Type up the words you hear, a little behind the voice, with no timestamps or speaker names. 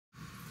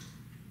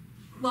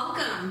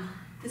Welcome.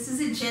 This is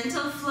a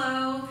gentle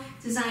flow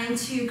designed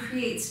to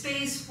create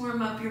space,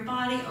 warm up your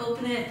body,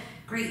 open it.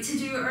 Great to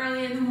do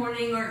early in the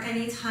morning or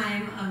any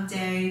time of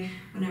day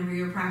whenever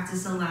your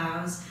practice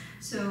allows.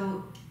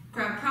 So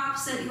grab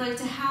props that you like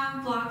to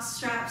have, blocks,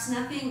 straps,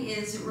 nothing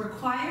is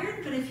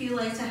required, but if you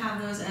like to have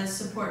those as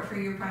support for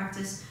your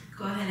practice,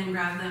 go ahead and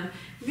grab them.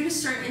 We're going to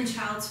start in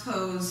child's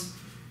pose.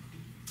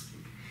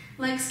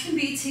 Legs can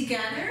be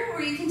together,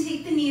 or you can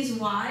take the knees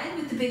wide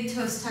with the big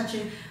toes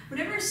touching,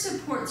 whatever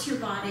supports your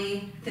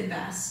body the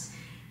best.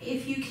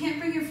 If you can't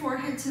bring your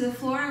forehead to the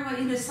floor, I want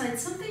you to slide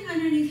something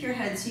underneath your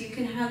head so you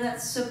can have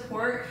that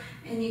support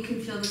and you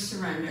can feel the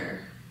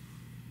surrender.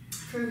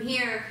 From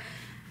here,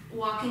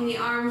 walking the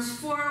arms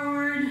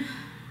forward, you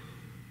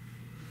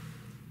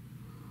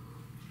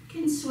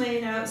can sway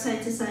it out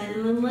side to side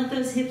and then let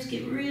those hips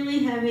get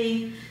really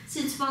heavy,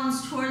 sits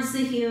bones towards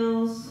the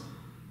heels.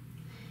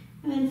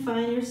 And then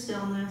find your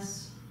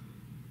stillness.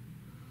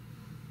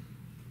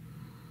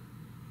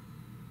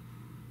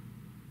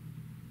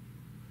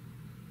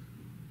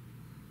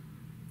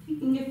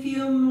 Taking a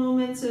few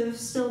moments of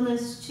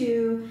stillness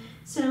to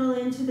settle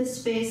into the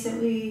space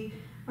that we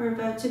are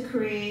about to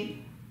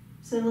create,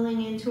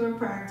 settling into our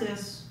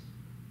practice.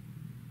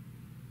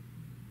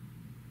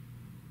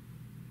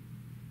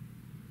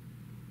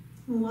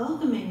 And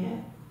welcoming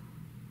it.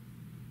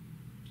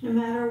 No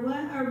matter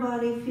what our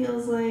body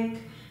feels like,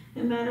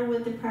 no matter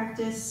what the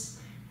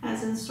practice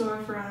has in store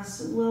for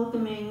us,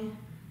 welcoming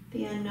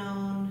the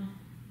unknown.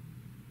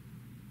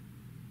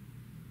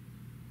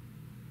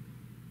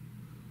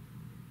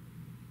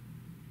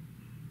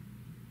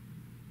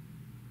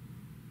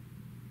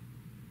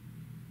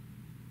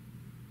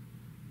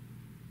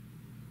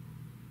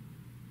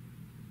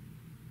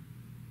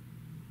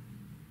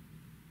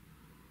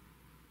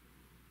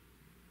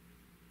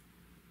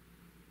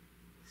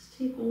 Let's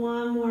take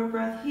one more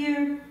breath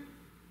here.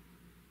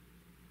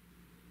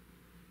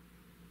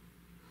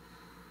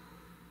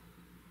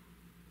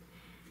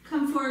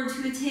 Come forward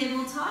to a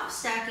tabletop,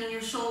 stacking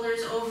your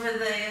shoulders over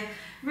the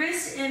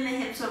wrists and the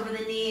hips over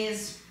the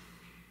knees.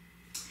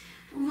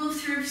 We'll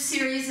move through a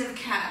series of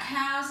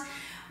cat-cows.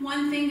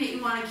 One thing that you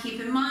want to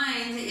keep in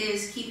mind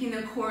is keeping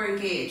the core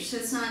engaged. So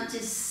it's not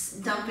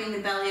just dumping the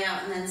belly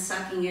out and then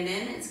sucking it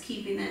in, it's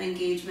keeping that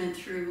engagement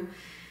through.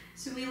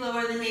 So we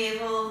lower the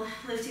navel,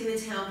 lifting the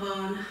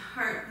tailbone,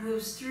 heart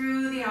moves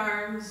through the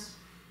arms.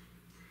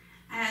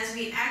 As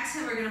we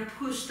exhale, we're going to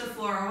push the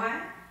floor away.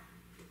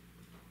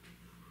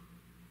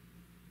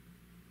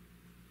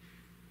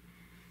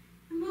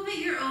 Move at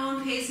your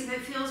own pace. If it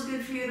feels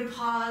good for you to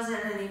pause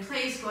at any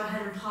place, go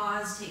ahead and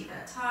pause, take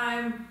that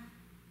time.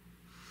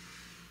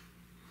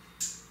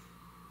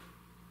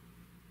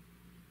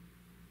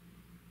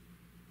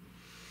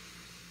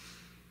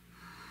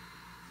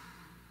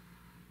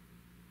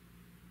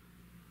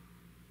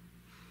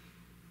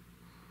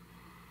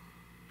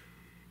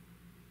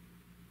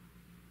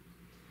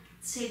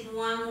 Let's take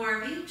one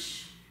more of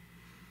each.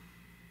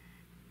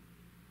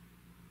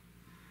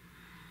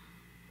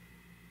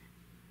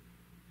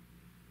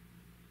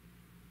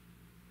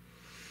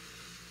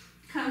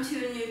 Come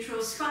to a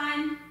neutral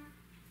spine.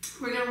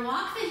 We're going to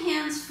walk the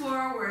hands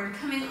forward,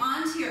 coming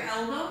onto your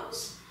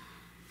elbows.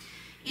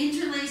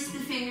 Interlace the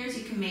fingers,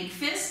 you can make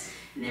fists,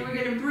 and then we're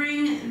going to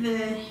bring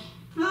the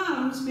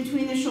thumbs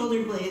between the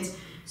shoulder blades.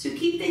 So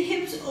keep the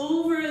hips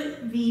over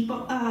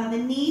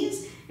the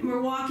knees, and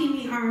we're walking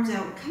the arms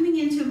out, coming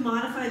into a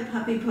modified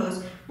puppy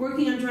pose,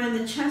 working on drawing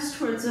the chest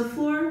towards the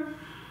floor.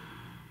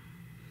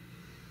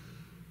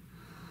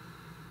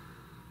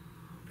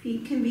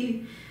 Feet can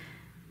be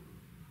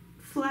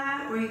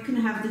flat, or you can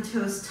have the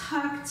toes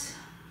tucked.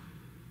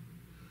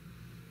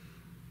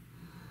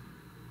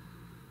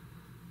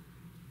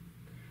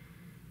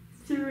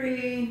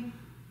 Three,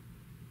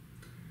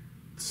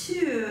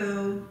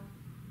 two,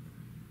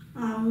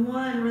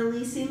 one,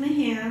 releasing the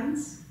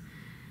hands.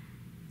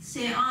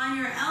 Stay on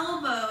your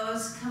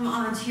elbows, come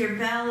onto your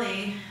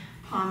belly,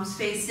 palms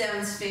face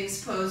down,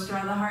 Sphinx pose,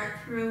 draw the heart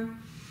through.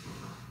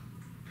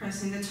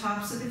 Pressing the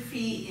tops of the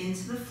feet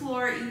into the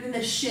floor, even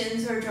the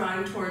shins are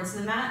drawing towards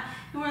the mat.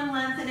 And we're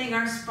lengthening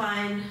our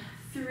spine.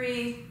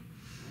 3,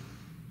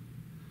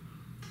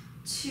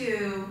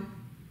 2,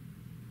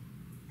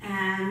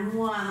 and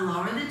 1.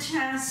 Lower the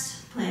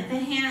chest, plant the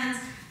hands,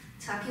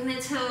 tucking the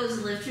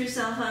toes, lift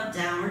yourself up,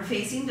 downward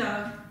facing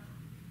dog.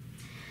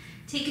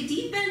 Take a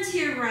deep bend to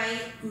your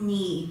right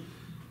knee.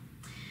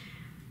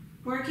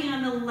 Working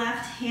on the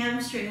left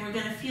hamstring, we're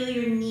going to feel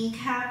your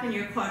kneecap and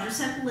your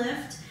quadricep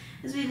lift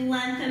as we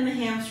lengthen the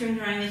hamstring,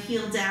 drawing the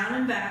heel down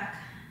and back.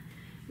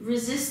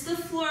 Resist the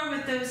floor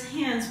with those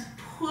hands.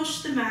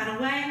 Push the mat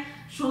away.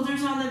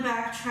 Shoulders on the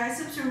back.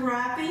 Triceps are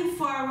wrapping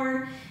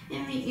forward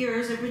and the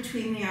ears are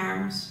between the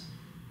arms.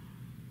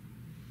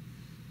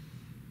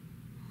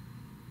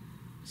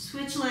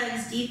 Switch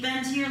legs. Deep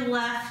bend to your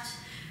left.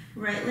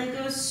 Right leg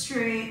goes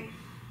straight.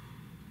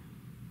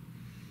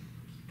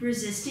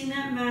 Resisting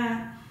that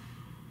mat.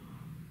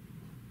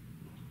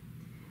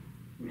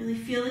 Really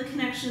feel the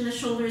connection of the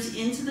shoulders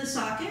into the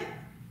socket.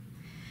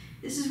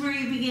 This is where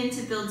you begin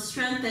to build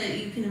strength that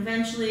you can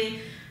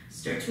eventually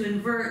start to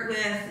invert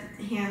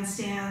with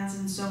handstands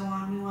and so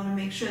on. We want to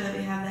make sure that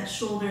we have that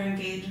shoulder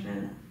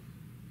engagement.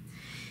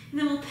 And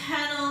then we'll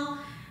pedal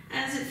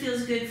as it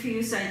feels good for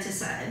you, side to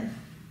side.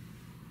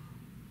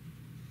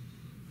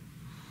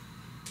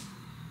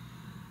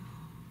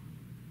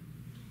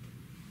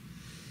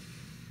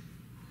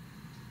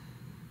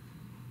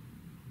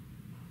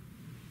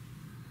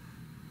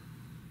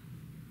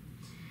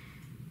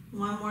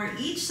 One more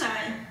each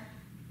side.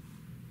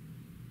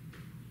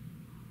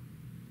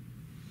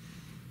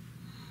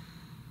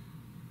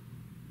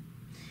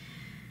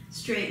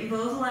 Straighten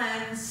both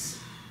legs.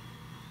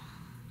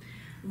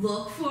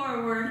 Look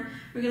forward.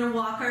 We're going to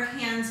walk our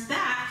hands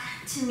back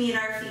to meet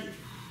our feet.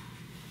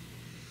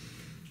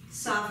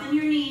 Soften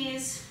your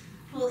knees.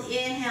 We'll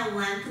inhale,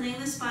 lengthening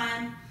the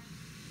spine.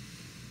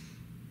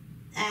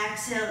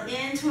 Exhale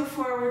into a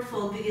forward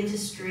fold. Begin to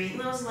straighten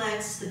those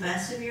legs to the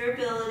best of your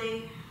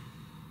ability.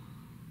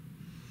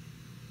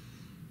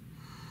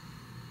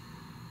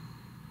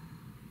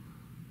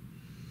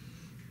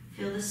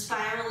 Feel the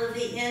spiral of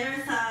the inner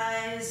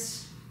thighs.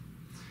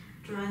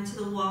 Drawing to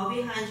the wall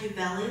behind you,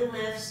 belly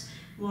lifts,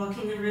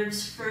 walking the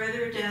ribs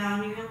further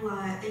down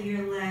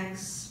your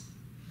legs.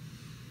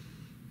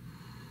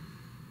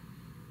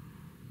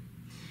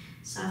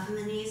 Soften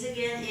the knees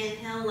again,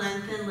 inhale,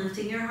 lengthen,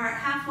 lifting your heart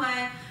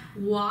halfway.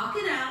 Walk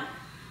it out.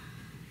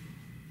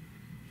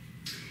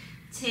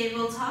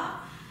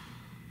 Tabletop.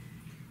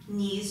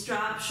 Knees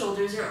drop,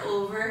 shoulders are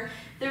over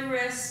the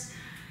wrists.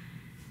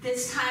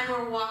 This time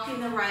we're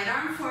walking the right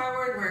arm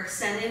forward, we're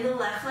extending the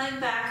left leg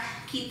back,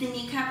 keep the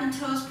kneecap and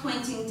toes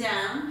pointing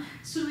down.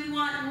 So we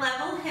want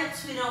level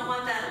hips, we don't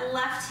want that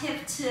left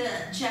hip to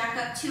jack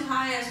up too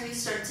high as we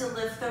start to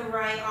lift the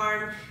right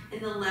arm and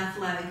the left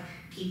leg.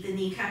 Keep the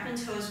kneecap and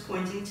toes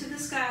pointing to the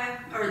sky,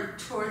 or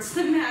towards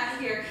the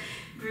mat here.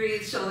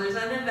 Breathe, shoulders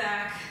on the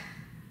back.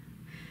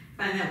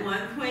 Find that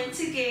one point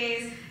to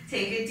gaze.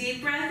 Take a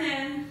deep breath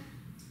in.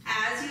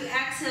 As you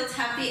exhale,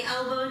 tap the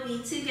elbow,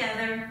 knee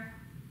together.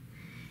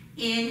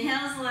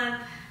 Inhale's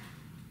lip.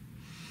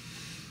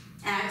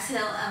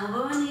 Exhale,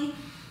 elbow and knee.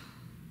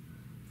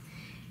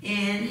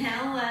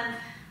 Inhale, lip.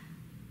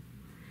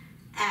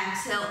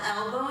 Exhale,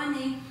 elbow and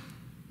knee.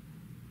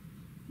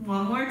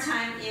 One more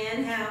time,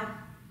 inhale.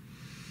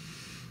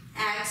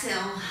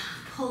 Exhale,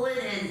 pull it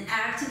in.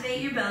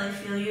 Activate your belly.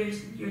 Feel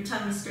your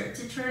tummy start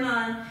to turn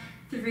on.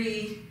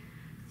 3,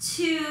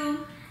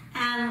 2,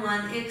 and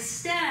 1.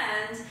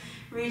 Extend.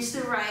 Reach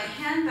the right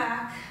hand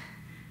back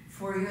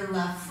for your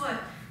left foot.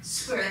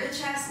 Square the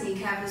chest,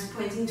 kneecap is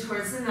pointing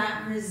towards the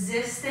mat.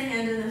 Resist the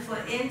hand and the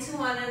foot into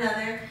one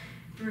another.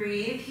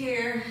 Breathe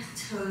here,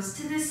 toes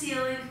to the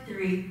ceiling.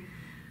 3,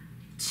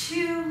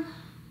 2,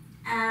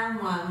 and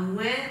 1.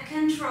 With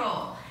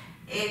control,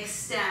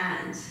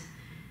 extend.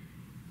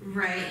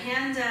 Right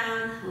hand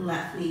down,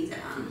 left knee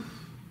down.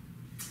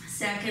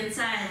 Second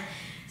side,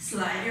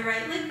 slide your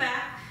right leg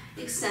back,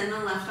 extend the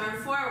left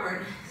arm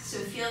forward. So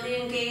feel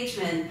the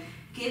engagement.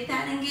 Get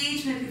that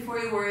engagement before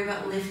you worry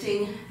about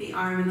lifting the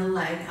arm and the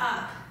leg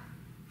up.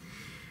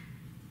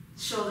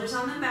 Shoulders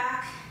on the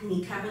back,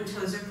 kneecap and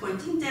toes are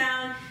pointing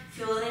down.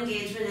 Feel an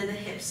engagement in the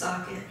hip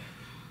socket.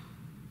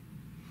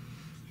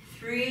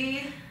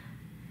 3,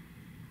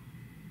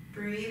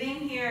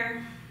 breathing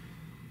here.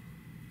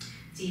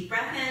 Deep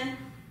breath in.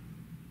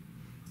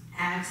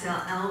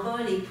 Exhale, elbow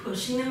and knee,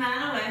 pushing the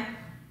mat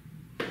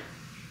away.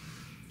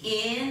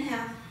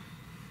 Inhale.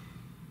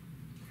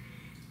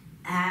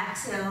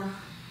 Exhale.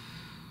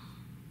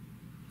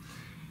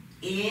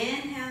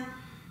 Inhale.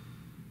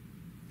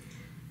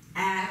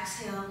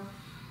 Exhale.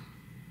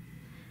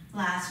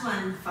 Last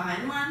one,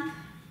 find length.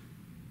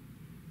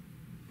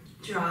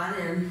 Draw it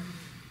in.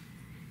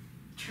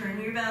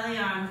 Turn your belly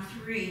on.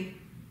 3,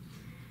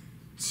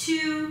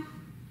 2,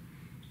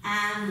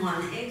 and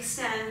 1.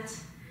 Extend.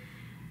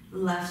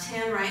 Left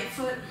hand, right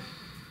foot.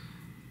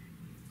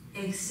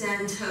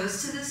 Extend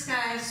toes to the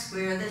sky.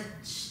 Square the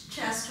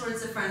chest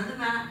towards the front of the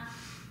mat.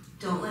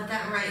 Don't let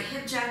that right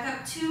hip jack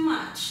up too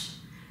much.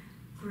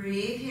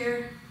 Breathe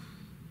here.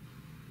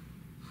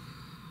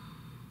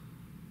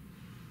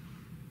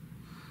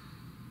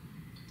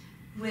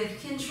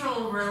 With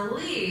control,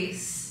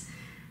 release.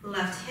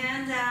 Left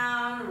hand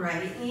down,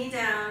 right knee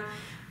down.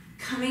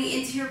 Coming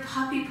into your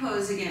puppy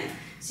pose again.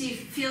 So you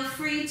feel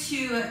free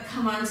to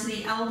come onto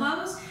the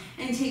elbows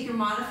and take your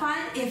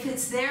modified. If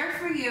it's there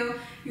for you,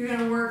 you're going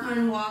to work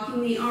on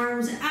walking the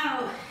arms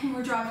out, and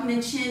we're dropping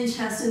the chin,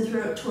 chest, and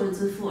throat towards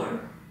the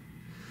floor.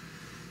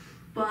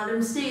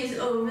 Bottom stays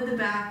over the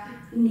back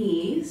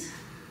knees.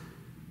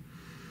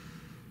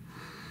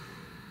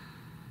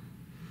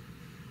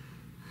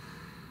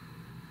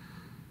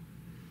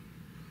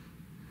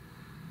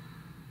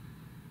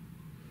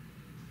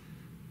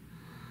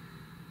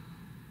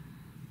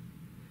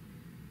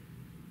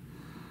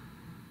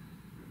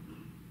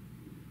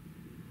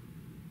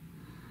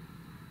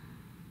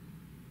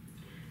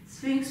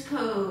 Sphinx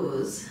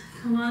pose.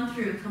 Come on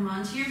through, come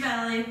onto your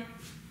belly.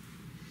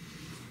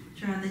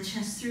 Draw the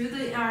chest through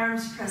the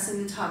arms,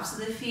 pressing the tops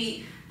of the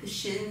feet, the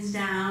shins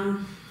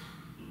down.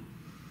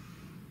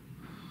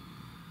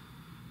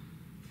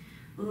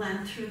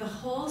 Length through the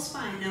whole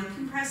spine, no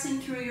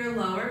compressing through your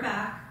lower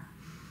back.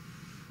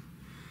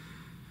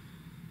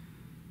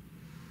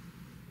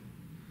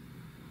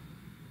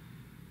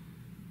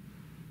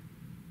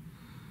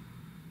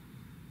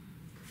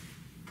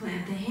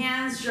 Plant the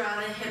hands, draw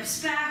the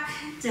hips back,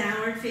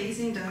 downward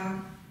facing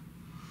dog.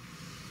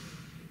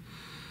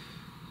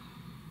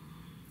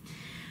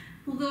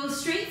 We'll go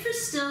straight for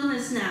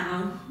stillness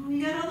now.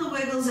 We got all the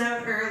wiggles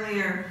out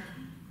earlier.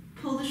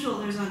 Pull the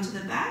shoulders onto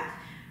the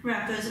back,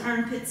 wrap those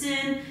armpits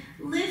in,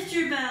 lift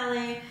your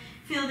belly,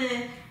 feel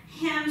the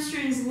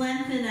hamstrings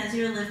lengthen as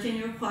you're lifting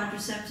your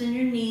quadriceps and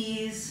your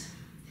knees.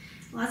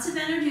 Lots of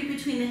energy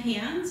between the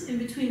hands and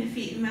between the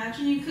feet.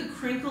 Imagine you could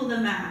crinkle the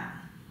mat.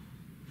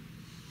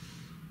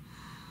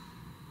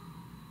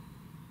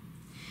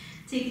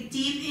 Take a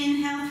deep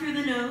inhale through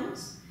the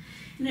nose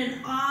and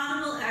an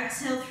audible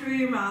exhale through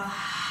your mouth.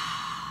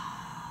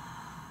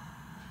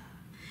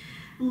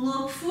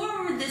 Look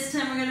forward. This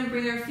time we're going to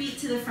bring our feet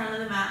to the front of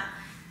the mat.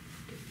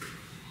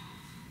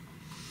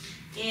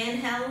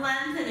 Inhale,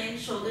 lengthening,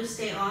 shoulders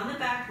stay on the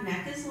back,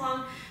 neck is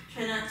long.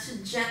 Try not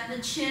to jet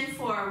the chin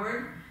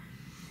forward.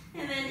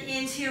 And then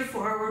into your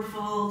forward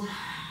fold.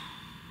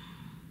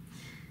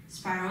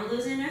 Spiral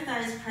those inner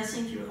thighs,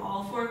 pressing through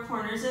all four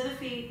corners of the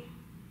feet.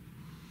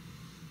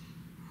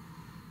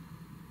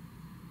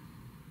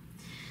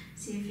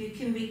 See if you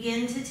can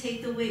begin to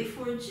take the weight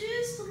forward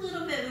just a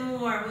little bit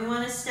more. We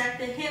want to stack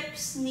the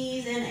hips,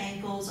 knees, and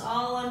ankles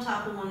all on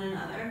top of one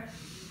another.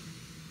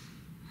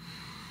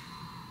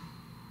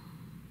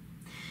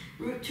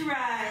 Root to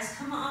rise.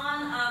 Come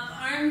on up.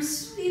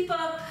 Arms sweep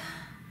up.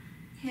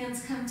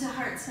 Hands come to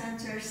heart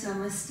center.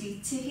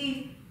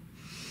 Samastiti.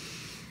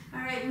 All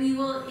right, we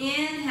will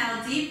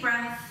inhale, deep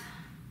breath.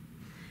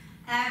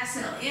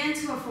 Exhale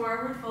into a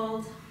forward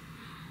fold.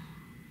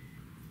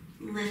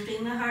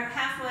 Lifting the heart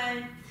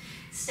halfway.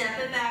 Step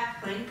it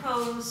back, plank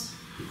pose.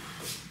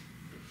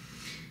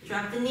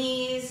 Drop the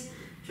knees,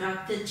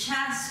 drop the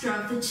chest,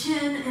 drop the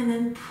chin, and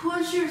then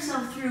push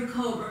yourself through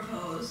cobra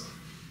pose.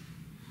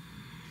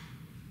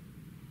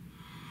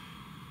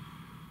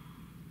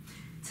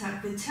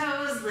 Tuck the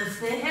toes,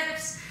 lift the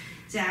hips,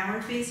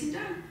 downward facing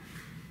dog.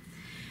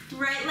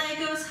 Right leg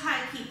goes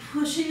high, keep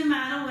pushing the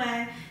mat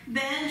away.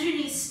 Bend your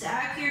knees,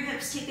 stack your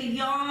hips, take a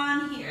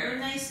yawn here,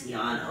 nice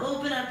yawn.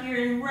 Open up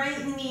your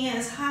right knee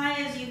as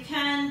high as you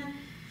can.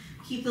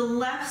 Keep the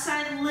left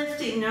side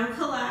lifting, no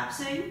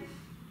collapsing.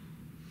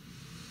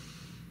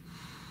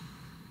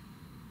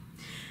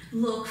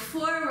 Look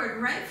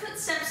forward, right foot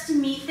steps to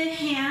meet the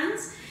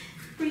hands.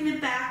 Bring the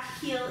back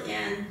heel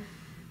in.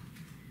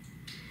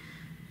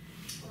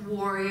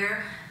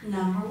 Warrior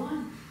number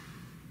one.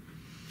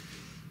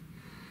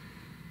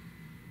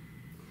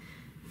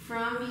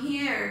 From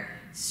here,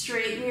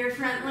 straighten your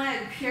front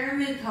leg,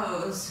 pyramid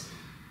pose.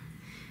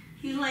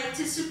 If you'd like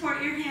to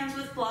support your hands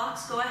with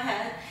blocks, go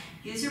ahead.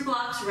 Use your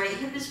blocks. Right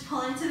hip is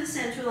pulling to the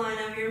center line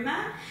of your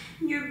mat,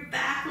 and your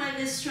back leg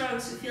is strong,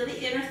 so feel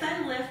the inner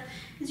thigh lift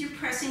as you're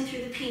pressing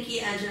through the pinky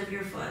edge of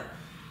your foot.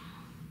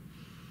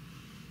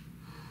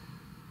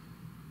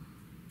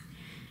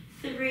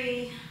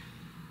 3,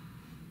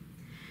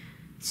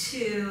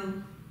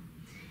 2,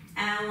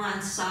 and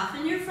 1.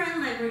 Soften your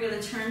front leg. We're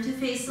going to turn to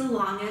face the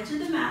long edge of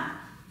the mat.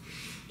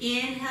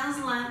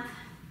 Inhale's length.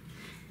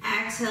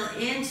 Exhale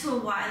into a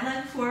wide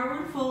leg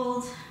forward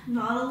fold.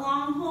 Not a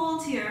long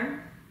hold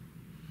here.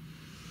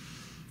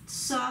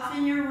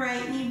 Soften your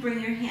right knee.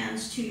 Bring your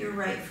hands to your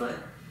right foot.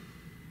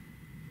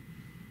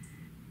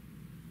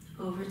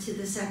 Over to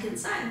the second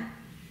side.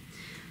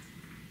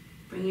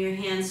 Bring your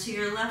hands to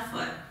your left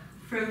foot.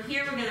 From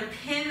here, we're going to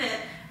pivot.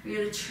 We're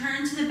going to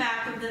turn to the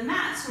back of the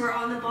mat. So we're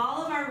on the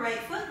ball of our right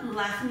foot.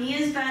 Left knee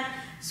is bent.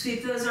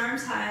 Sweep those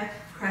arms high.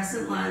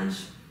 Crescent lunge.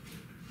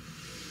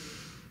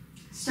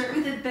 Start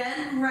with a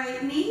bent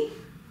right knee.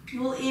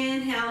 We'll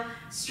inhale,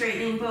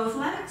 straightening both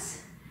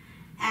legs.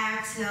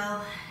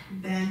 Exhale,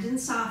 bend and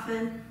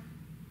soften.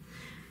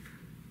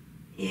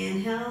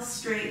 Inhale,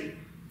 straight.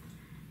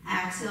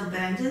 Exhale,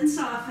 bend and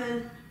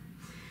soften.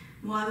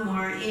 One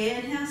more.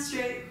 Inhale,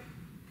 straight.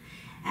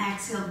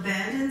 Exhale,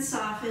 bend and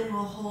soften.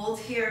 We'll hold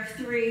here.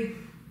 3,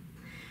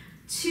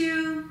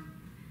 2,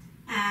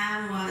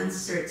 and 1.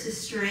 Start to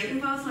straighten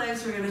both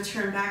legs. We're going to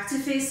turn back to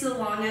face the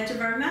long edge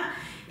of our mat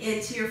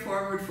into your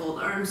forward fold.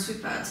 Arms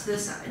sweep out to the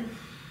side.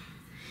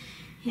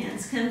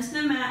 Hands come to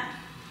the mat.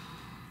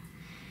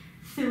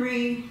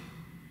 3,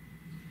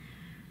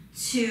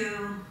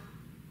 2,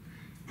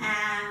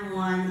 and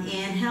 1.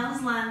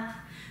 Inhale's length.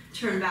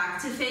 Turn back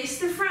to face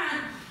the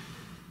front.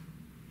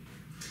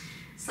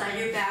 Slide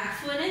your back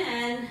foot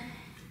in,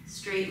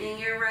 straightening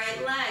your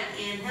right leg.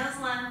 Inhale's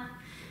length.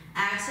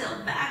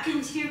 Exhale back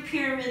into your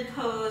pyramid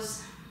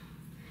pose.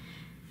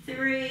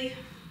 3,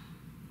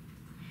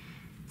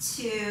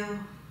 2,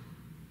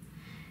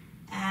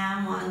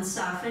 and 1.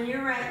 Soften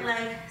your right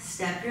leg.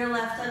 Step your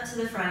left up to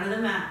the front of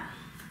the mat.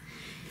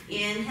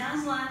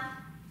 Inhale's length.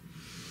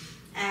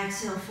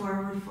 Exhale,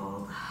 forward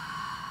fold.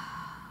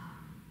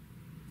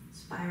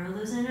 Spiral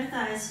those inner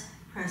thighs.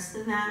 Press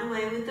the mat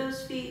away with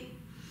those feet.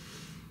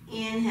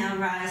 Inhale,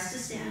 rise to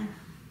stand.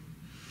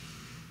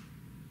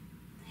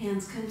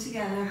 Hands come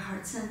together,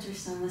 heart center,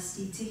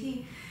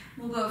 Samastitihi.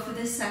 We'll go for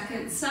the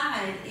second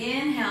side.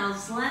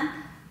 Inhale's length.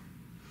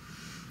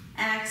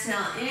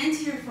 Exhale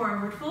into your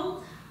forward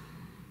fold.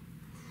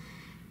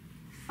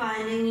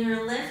 Finding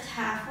your lift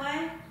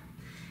halfway.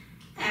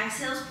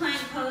 Exhale's plank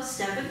pose,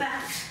 step it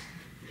back.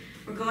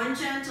 We're going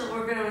gentle,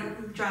 we're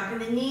going dropping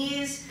the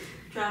knees,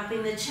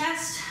 dropping the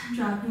chest,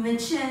 dropping the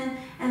chin,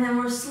 and then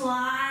we're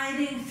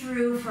sliding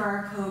through for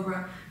our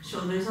cobra.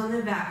 Shoulders on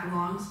the back,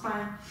 long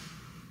spine.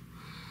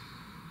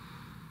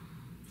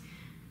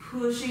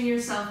 Pushing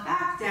yourself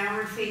back,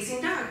 downward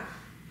facing dog.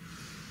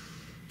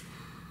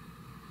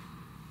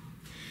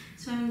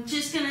 So I'm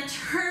just gonna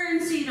turn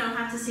so you don't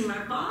have to see my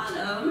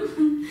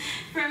bottom.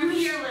 From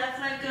here,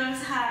 left leg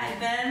goes high.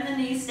 Bend the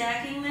knees,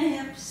 stacking the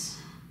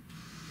hips.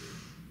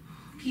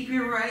 Keep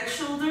your right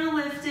shoulder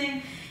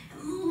lifting.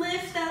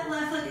 Lift that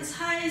left leg as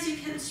high as you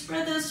can.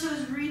 Spread those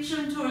toes, reach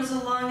them towards the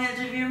long edge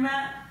of your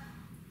mat.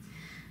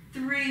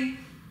 3,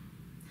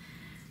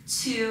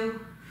 2,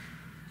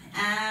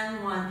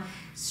 and 1.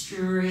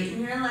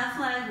 Straighten your left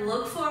leg,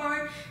 look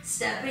forward,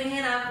 stepping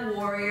it up,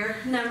 warrior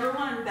number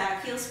 1.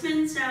 Back heel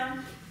spins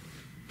down.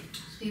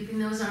 Sweeping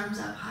those arms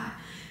up high.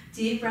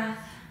 Deep breath.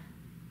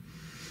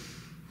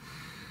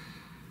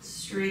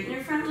 Straighten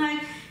your front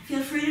leg.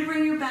 Feel free to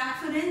bring your back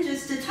foot in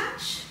just a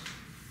touch.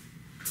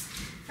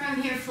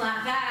 From here,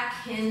 flat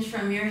back, hinge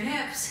from your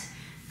hips,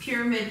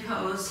 pyramid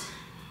pose.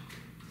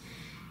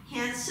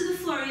 Hands to the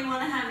floor. You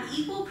want to have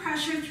equal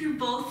pressure through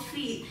both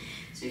feet.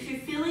 So if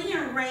you're feeling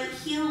your right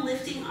heel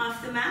lifting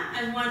off the mat,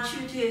 I want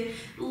you to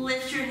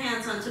lift your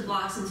hands onto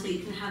blocks until you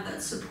can have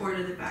that support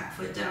of the back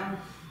foot down.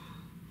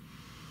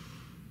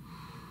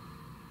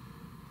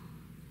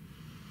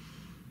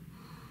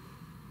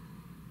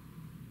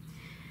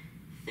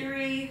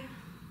 3,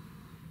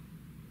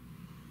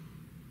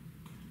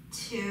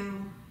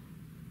 2,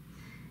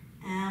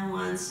 and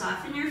 1.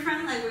 Soften your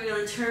front leg. We're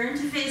going to turn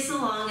to face the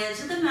long edge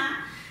of the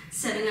mat,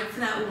 setting up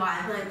for that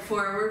wide leg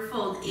forward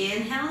fold.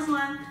 Inhale's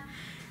length.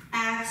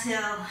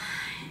 Exhale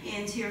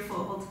into your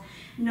fold.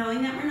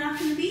 Knowing that we're not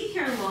going to be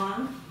here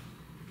long,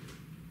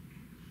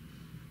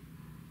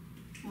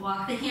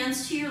 walk the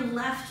hands to your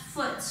left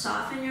foot.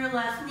 Soften your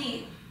left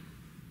knee.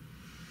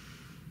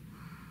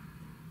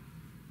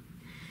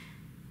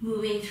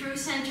 Moving through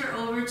center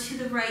over to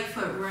the right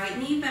foot. Right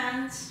knee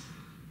bends.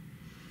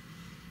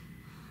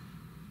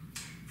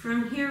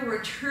 From here,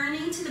 we're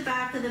turning to the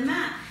back of the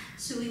mat.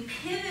 So we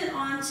pivot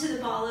onto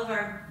the ball of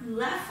our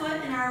left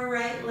foot and our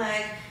right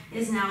leg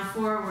is now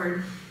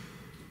forward.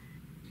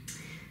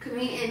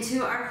 Coming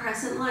into our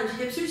crescent lunge.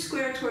 Hips are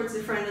square towards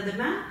the front of the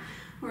mat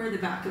or the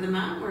back of the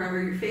mat,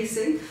 wherever you're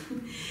facing.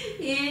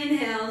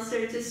 Inhale,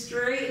 start to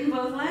straighten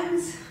both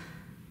legs.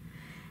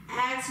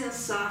 Exhale,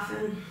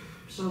 soften.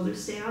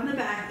 Shoulders stay on the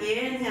back.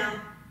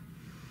 Inhale.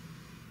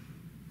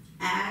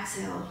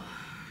 Exhale.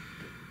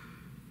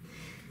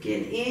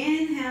 Again,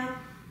 inhale.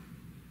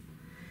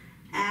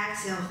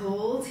 Exhale,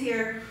 hold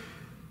here.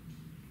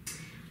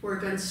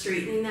 Work on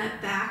straightening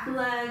that back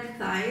leg.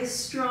 Thigh is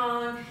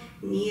strong.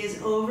 Knee is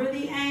over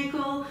the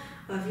ankle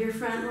of your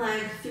front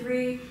leg.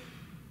 3,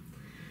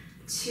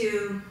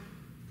 2,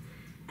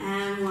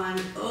 and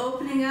 1.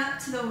 Opening up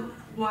to the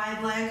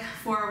wide leg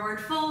forward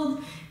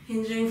fold,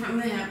 hinging from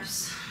the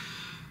hips.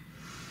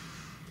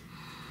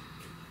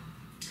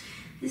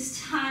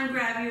 This time,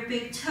 grab your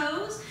big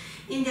toes.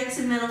 Index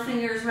and middle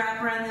fingers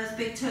wrap around those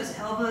big toes.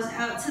 Elbows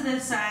out to the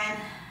side.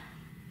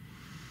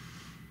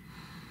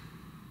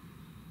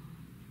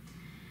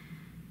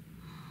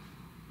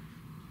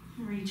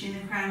 Reaching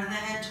the crown of the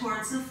head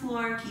towards the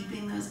floor,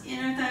 keeping those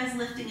inner thighs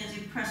lifting as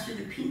you press through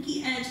the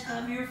pinky edge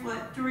of your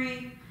foot.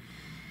 3,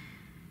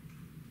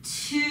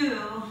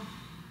 2,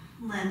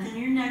 lengthen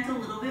your neck a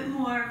little bit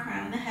more,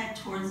 crown of the head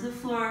towards the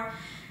floor,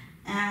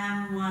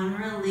 and 1,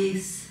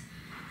 release.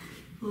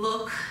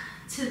 Look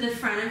to the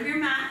front of your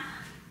mat.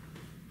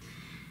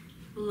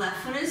 Left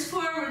foot is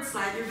forward,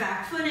 slide your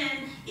back foot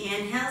in.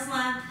 Inhale's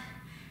length.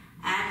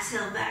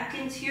 Exhale back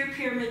into your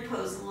pyramid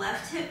pose.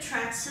 Left hip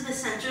tracks to the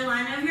center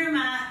line of your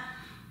mat.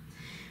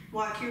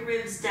 Walk your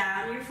ribs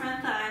down your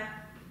front thigh.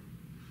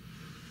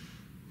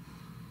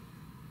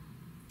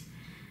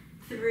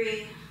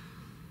 3,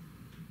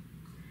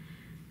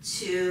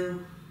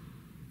 2,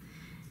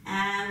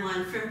 and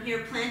 1. From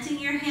here, planting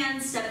your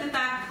hands, step it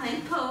back,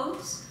 plank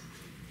pose.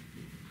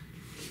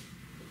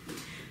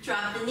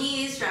 Drop the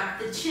knees, drop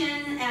the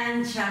chin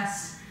and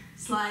chest.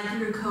 Slide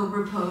through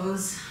cobra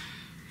pose.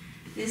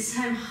 This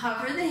time,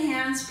 hover the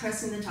hands,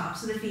 pressing the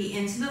tops of the feet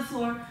into the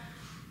floor.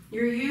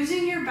 You're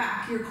using your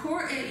back, your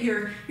core,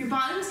 your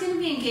bottom's going to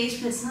be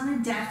engaged, but it's not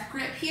a death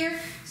grip here.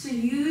 So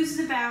use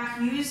the back,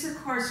 use the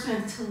core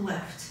strength to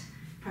lift.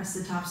 Press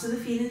the tops of the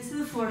feet into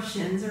the floor.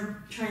 Shins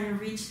are trying to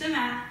reach the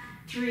mat.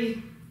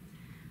 3,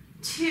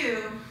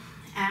 2,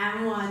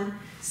 and 1.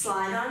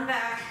 Slide on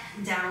back,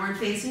 downward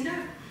facing dog.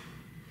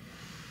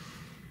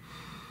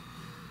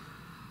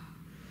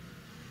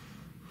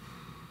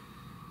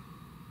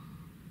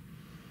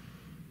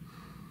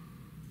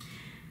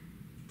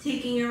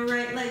 Taking your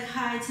right leg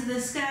high to the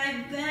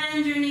sky,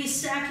 bend your knees,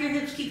 stack your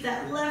hips, keep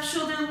that left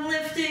shoulder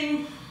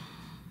lifting.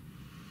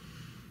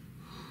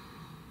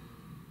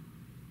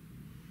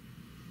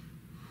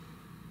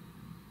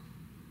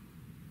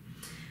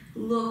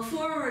 Look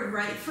forward,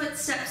 right foot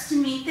steps to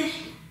meet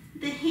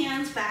the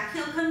hands, back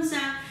heel comes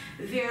down,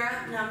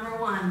 Vira number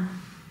 1.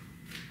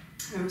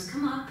 Arms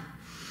come up.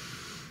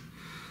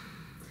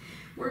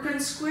 Work on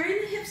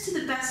squaring the hips to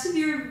the best of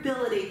your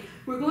ability.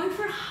 We're going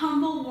for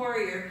humble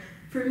warrior.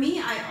 For me,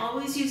 I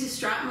always use a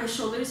strap. My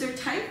shoulders are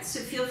tight, so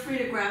feel free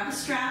to grab a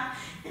strap.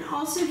 And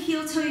also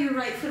heel toe your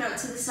right foot out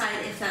to the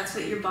side if that's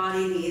what your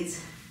body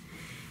needs.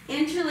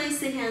 Interlace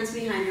the hands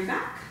behind your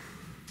back.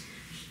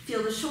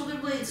 Feel the shoulder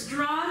blades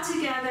draw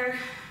together.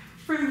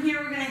 From here,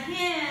 we're going to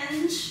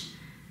hinge.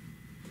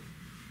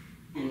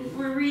 And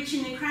we're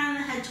reaching the crown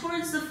of the head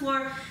towards the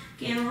floor.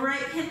 Again,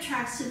 right hip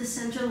tracks to the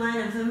center line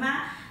of the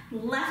mat.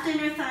 Left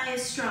inner thigh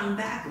is strong.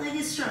 Back leg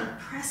is strong.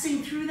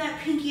 Pressing through that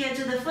pinky edge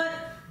of the foot.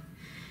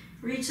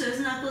 Reach those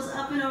knuckles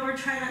up and over.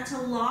 Try not to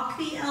lock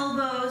the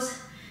elbows.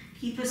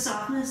 Keep a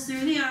softness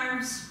through the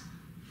arms.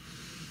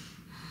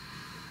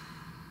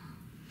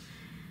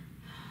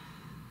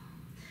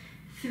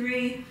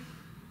 3,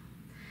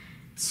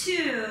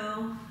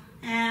 2,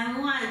 and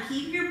 1.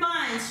 Keep your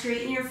bind.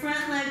 Straighten your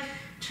front leg.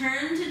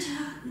 Turn to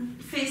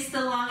face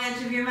the long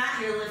edge of your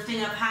mat. You're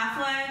lifting up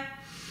halfway.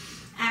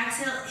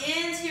 Exhale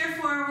into your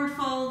forward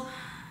fold.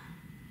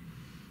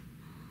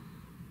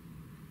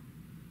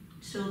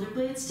 Shoulder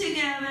blades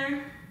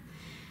together.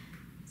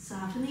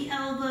 Soften the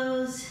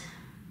elbows.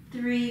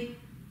 3,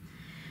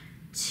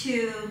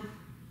 2,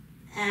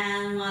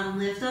 and 1.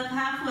 Lift up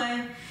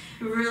halfway.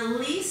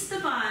 Release the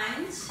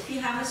binds. If you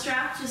have a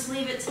strap, just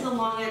leave it to the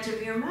long edge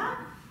of your mat.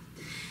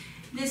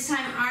 This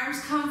time, arms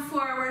come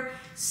forward.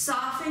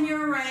 Soften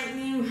your right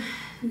knee.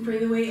 Bring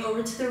the weight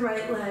over to the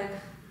right leg.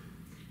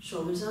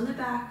 Shoulders on the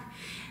back.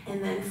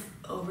 And then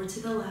over to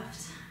the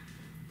left.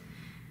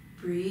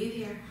 Breathe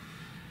here.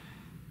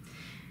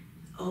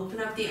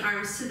 Open up the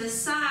arms to the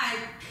side,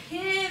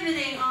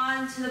 pivoting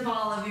onto the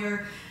ball of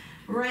your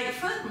right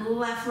foot.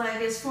 Left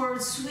leg is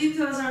forward. Sweep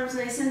those arms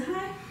nice and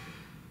high.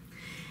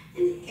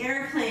 And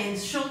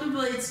airplanes, shoulder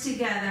blades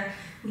together.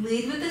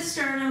 Lead with the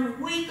sternum.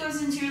 Weight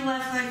goes into your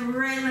left leg.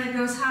 Right leg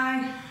goes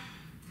high.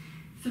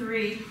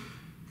 3,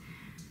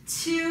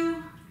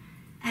 2,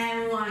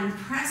 and 1.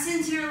 Press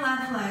into your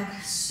left leg.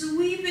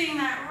 Sweeping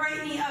that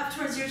right knee up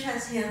towards your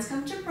chest. Hands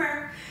come to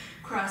prayer.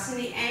 Crossing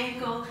the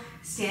ankle.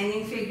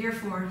 Standing figure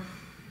 4.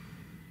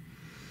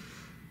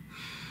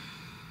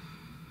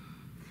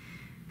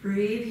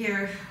 Breathe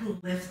here.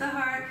 Lift the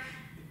heart.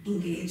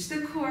 Engage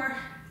the core.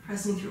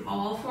 Pressing through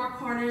all 4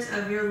 corners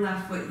of your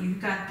left foot.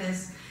 You've got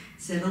this.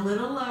 Sit a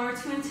little lower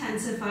to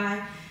intensify.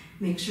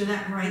 Make sure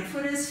that right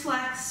foot is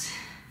flexed.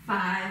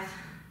 5,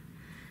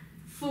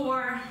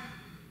 4,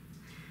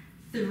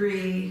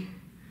 3,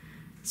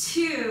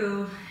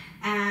 2,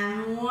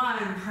 and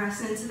 1.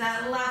 Press into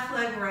that left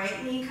leg.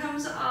 Right knee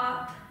comes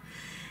up.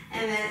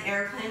 And then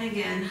airplane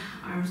again.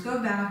 Arms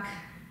go back.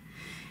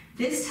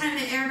 This time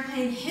the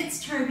airplane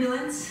hits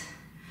turbulence.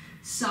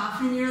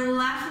 Soften your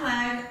left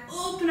leg.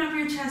 Open up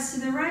your chest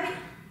to the right.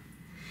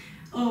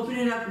 Open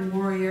it up,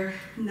 warrior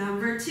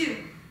number 2.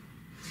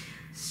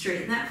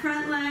 Straighten that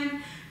front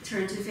leg.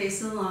 Turn to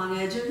face the long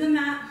edge of the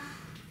mat.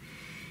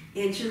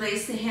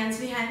 Interlace the hands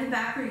behind the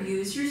back or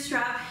use your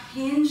strap.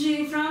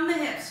 Hinging from the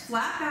hips,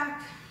 flat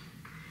back.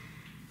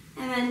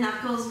 And then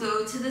knuckles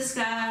go to the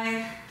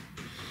sky.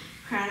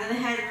 Crown of the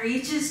head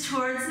reaches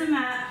towards the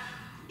mat.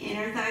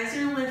 Inner thighs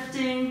are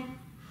lifting.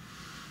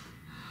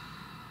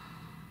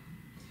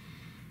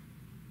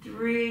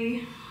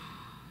 3,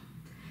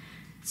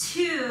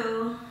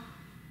 2,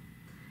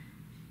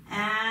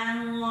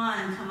 and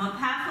 1. Come up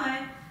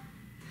halfway.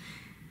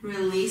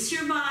 Release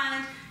your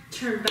bind.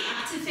 Turn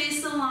back to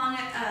face the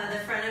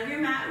front of your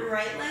mat.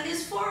 Right leg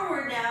is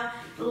forward now.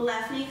 The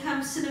left knee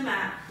comes to the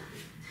mat.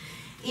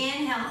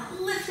 Inhale,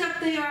 lift up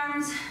the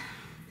arms.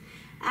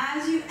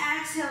 As you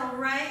exhale,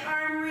 right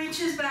arm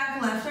reaches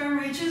back, left arm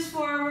reaches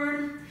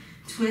forward.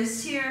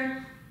 Twist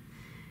here.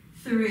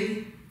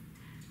 3,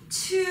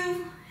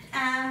 2,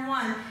 and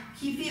 1.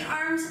 Keep the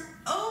arms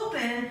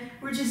open.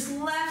 We're just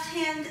left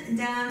hand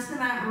down to the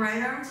mat,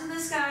 right arm to the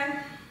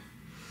sky.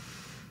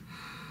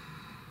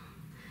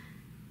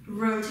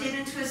 Rotate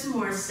and twist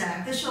more.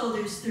 Stack the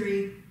shoulders.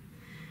 3,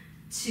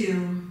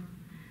 2,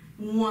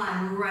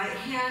 1. Right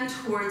hand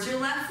towards your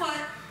left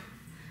foot.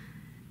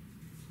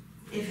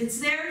 If it's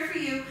there for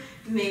you,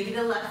 maybe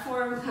the left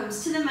forearm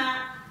comes to the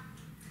mat.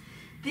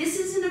 This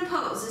isn't a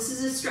pose, this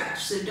is a stretch,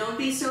 so don't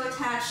be so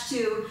attached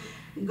to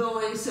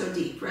going so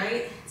deep,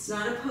 right? It's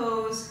not a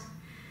pose.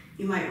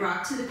 You might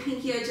rock to the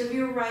pinky edge of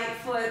your right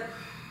foot.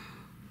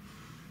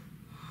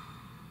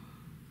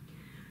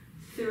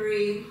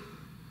 3,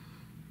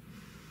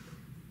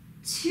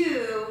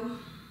 2,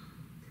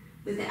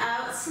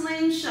 without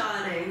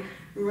slingshotting,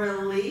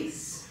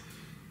 release.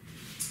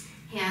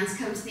 Hands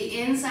come to the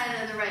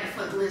inside of the right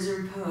foot,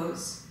 lizard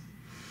pose.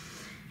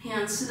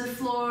 Hands to the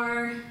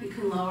floor. You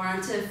can lower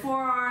onto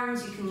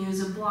forearms. You can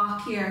use a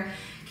block here.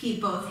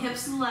 Keep both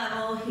hips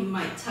level. You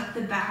might tuck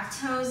the back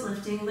toes,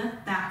 lifting the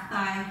back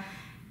thigh.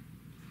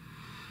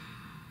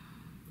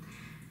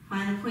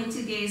 Find a point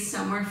to gaze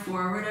somewhere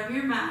forward of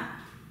your mat.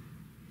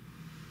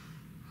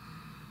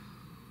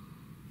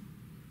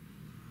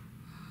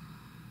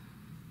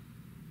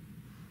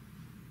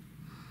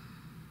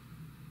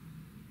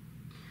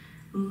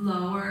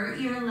 Lower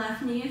your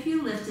left knee if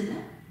you lifted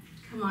it.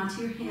 Come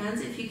onto your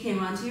hands if you came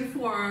onto your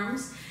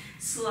forearms.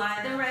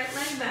 Slide the right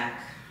leg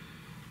back.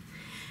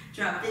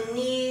 Drop the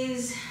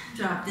knees,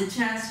 drop the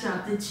chest,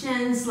 drop the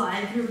chin,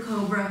 slide through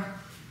cobra.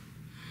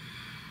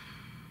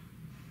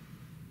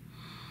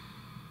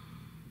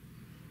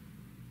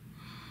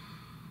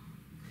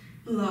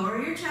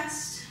 Lower your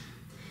chest.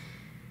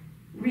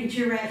 Reach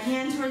your right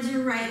hand towards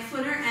your right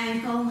foot or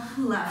ankle,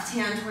 left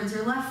hand towards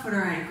your left foot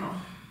or ankle.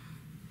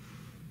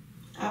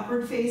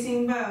 Upward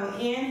facing bow,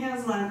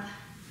 inhales length.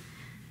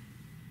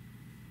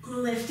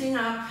 Lifting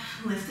up,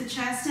 lift the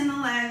chest and the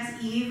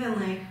legs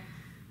evenly.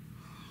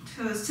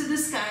 Toes to the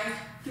sky,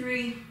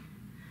 3,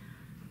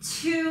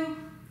 2,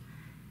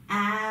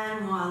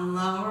 and 1.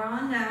 Lower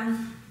on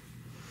down.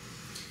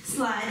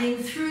 Sliding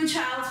through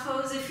child's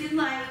pose if you'd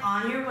like,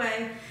 on your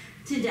way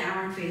to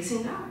downward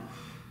facing dog.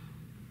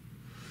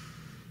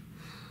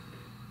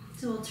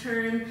 So we'll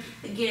turn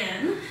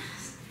again,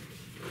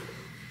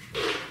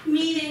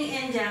 meeting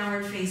in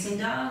downward facing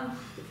dog.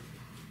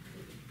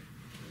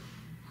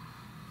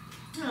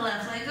 The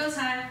left leg goes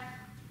high.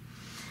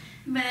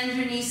 Bend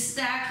your knees,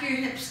 stack your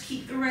hips,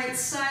 keep the right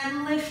side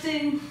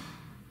lifting.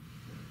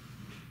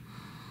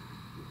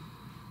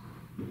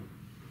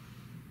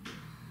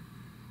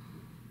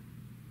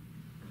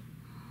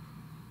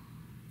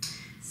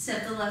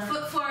 Step the left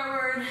foot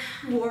forward,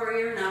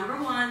 warrior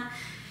number 1.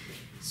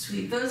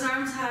 Sweep those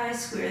arms high,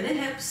 square the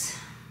hips.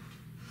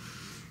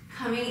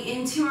 Coming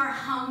into our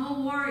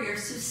humble warrior,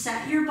 so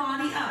set your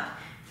body up.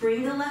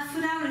 Bring the left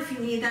foot out if you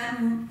need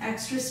that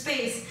extra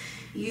space.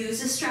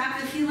 Use a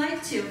strap if you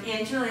like to.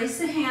 Interlace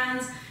the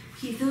hands.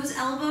 Keep those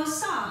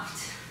elbows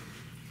soft.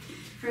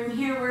 From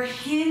here, we're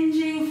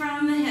hinging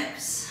from the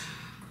hips.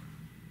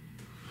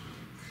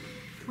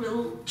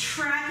 We're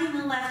tracking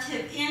the left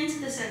hip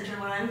into the center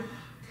line.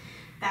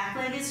 Back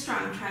leg is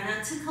strong. Try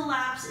not to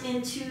collapse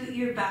into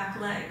your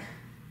back leg.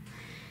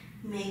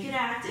 Make it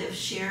active.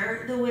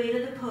 Share the weight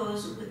of the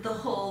pose with the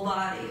whole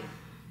body.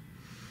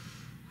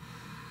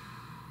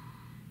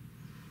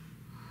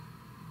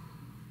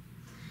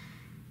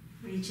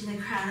 Reaching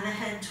the crown of the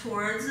head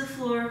towards the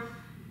floor.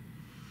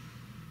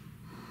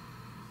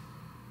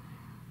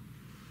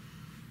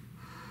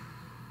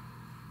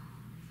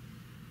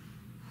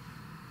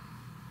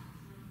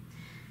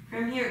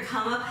 From here,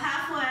 come up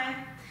halfway.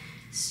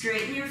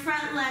 Straighten your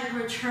front leg,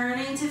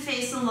 returning to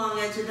face the long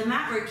edge of the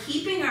mat. We're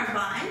keeping our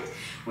bind.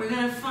 We're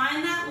going to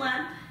find that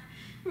limp.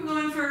 We're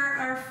going for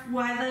our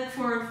wide leg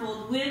forward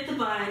fold with the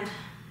bind.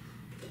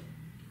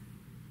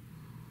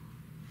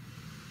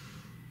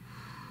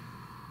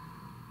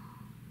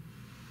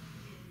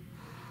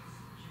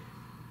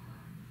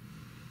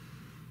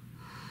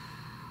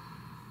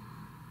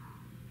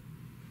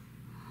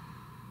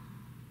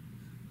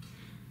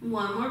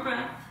 One more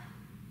breath.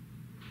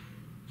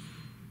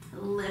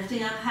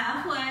 Lifting up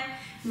halfway,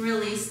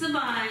 release the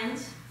bind.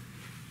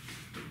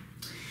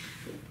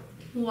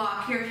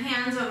 Walk your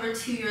hands over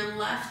to your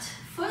left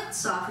foot,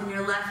 soften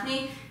your left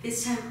knee.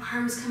 This time,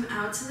 arms come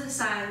out to the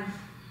side.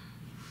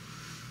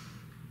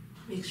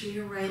 Make sure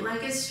your right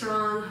leg is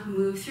strong.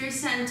 Move through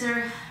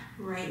center,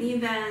 right knee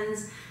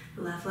bends,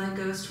 left leg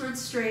goes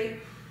towards straight.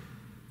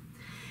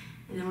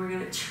 And then we're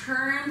gonna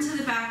turn to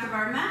the back of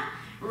our mat.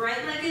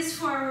 Right leg is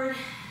forward,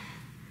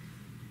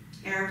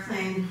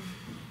 airplane.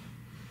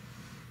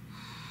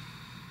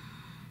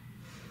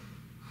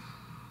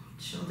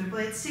 Shoulder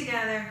blades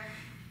together,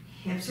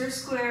 hips are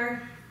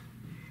square.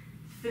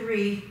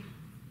 3,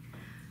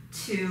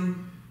 2,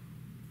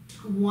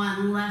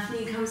 1. Left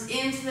knee comes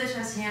into the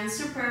chest, hands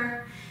to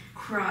prayer.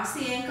 Cross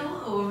the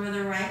ankle over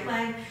the right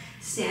leg,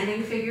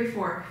 standing figure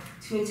 4.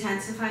 To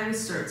intensify, we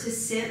start to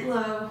sit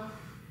low.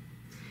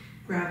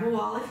 Grab a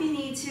wall if you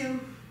need to.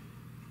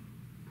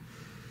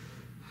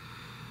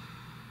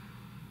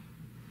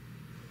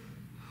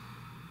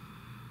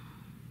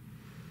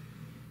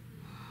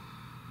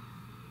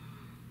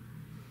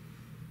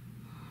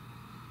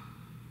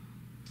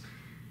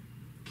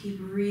 Keep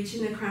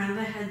reaching the crown of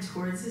the head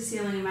towards the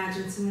ceiling.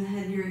 Imagine someone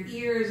had your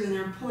ears and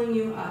they're pulling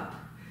you up.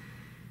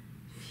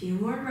 A few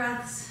more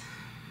breaths.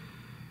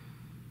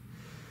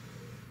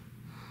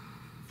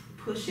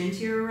 Push into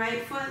your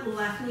right foot,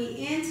 left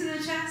knee into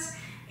the chest.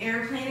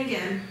 Airplane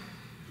again.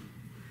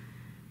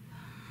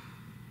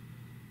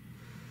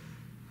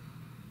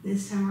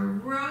 This time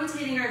we're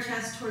rotating our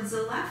chest towards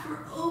the left.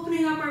 We're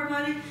opening up our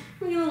body.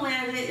 We're going to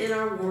land it in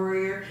our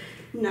warrior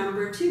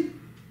number 2.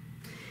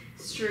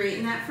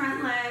 Straighten that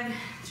front leg.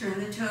 Turn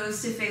the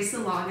toes to face the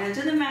long edge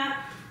of the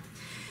mat.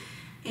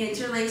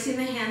 Interlacing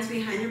the hands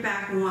behind your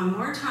back one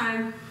more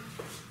time.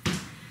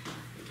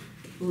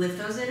 Lift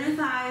those inner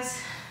thighs,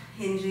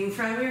 hinging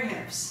from your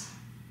hips.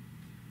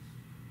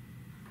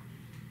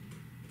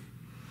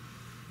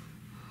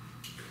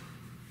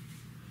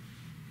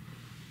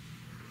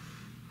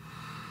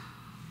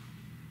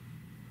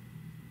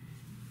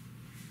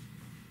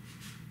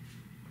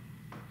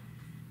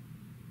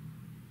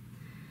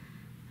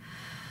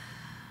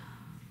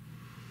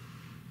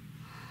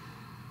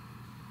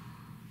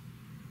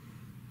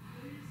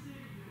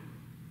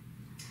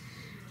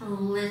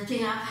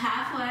 Lifting up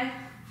halfway.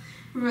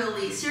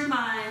 Release your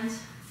mind.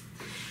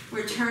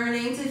 We're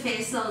turning to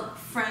face the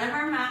front of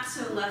our mat,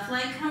 so left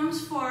leg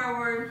comes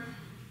forward.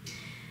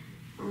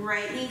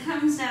 Right knee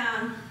comes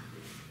down.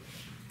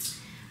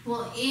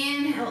 We'll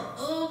inhale,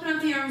 open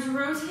up the arms,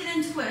 rotate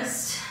and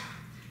twist.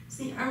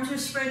 So the arms are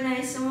spread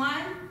nice and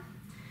wide.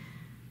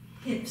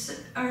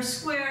 Hips are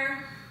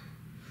square.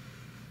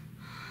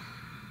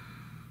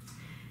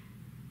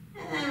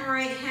 And then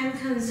right hand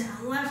comes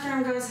down, left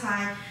arm goes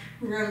high,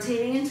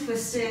 rotating and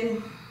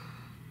twisting.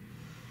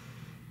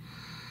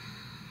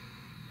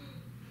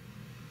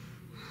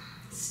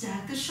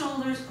 Stack the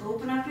shoulders,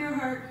 open up your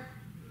heart.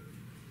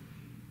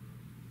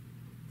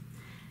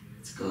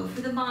 Let's go for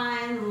the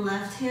bind.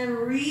 Left hand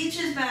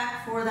reaches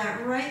back for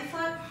that right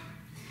foot.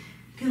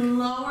 You can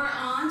lower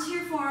onto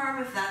your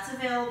forearm if that's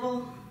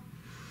available.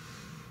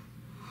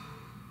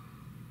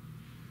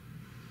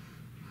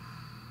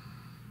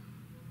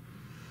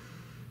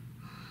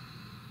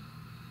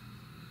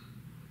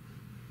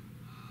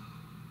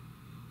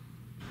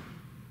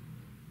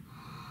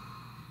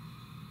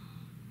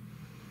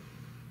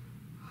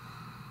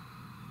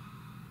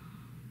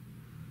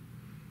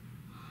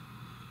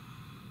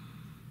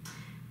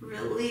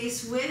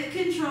 Release with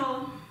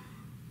control.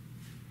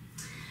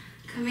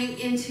 Coming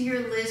into your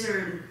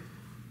lizard.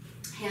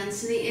 Hands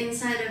to the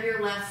inside of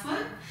your left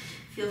foot.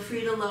 Feel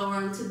free to lower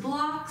onto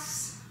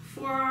blocks,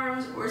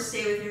 forearms, or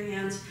stay with your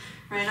hands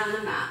right on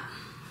the mat.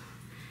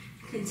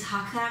 You can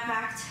tuck that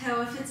back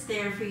toe if it's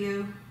there for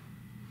you.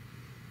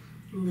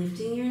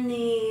 Lifting your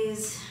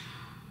knees.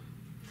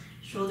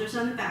 Shoulders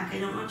on the back. I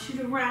don't want you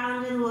to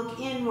round and look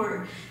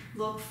inward.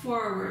 Look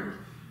forward.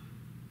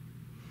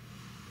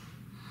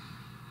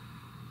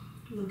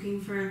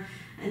 Looking for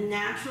a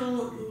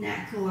natural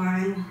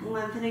neckline,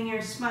 lengthening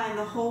your spine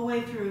the whole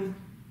way through.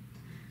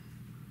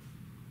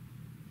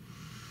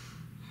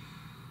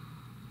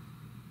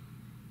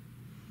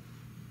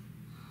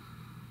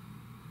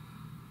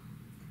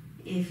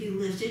 If you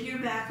lifted your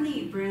back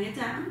knee, bring it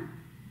down.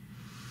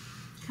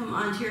 Come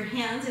onto your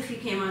hands. If you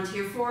came onto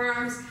your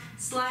forearms,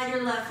 slide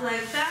your left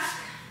leg back.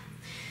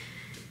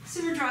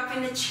 So we're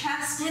dropping the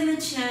chest and the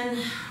chin.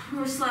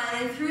 We're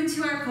sliding through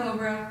to our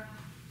cobra.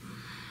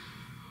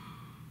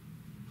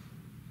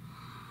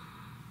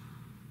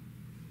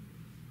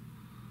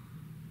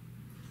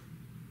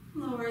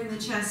 Lowering the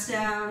chest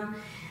down,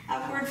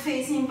 upward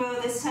facing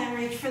bow. This time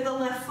reach for the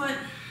left foot,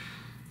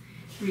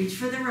 reach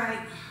for the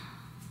right.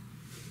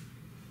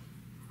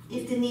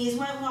 If the knees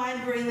went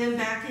wide, bring them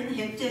back in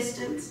hip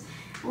distance.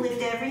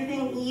 Lift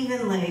everything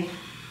evenly.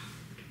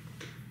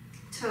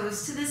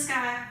 Toes to the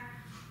sky.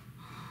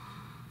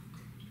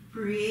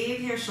 Breathe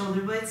here,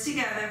 shoulder blades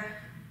together.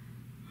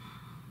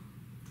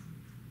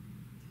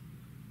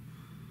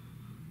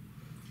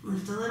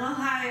 Lift a little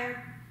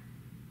higher.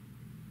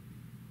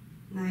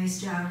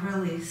 Nice job,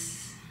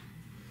 release.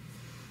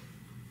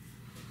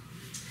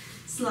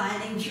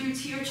 Sliding through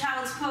to your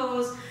child's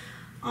pose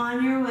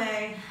on your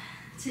way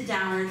to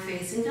downward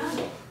facing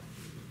dog.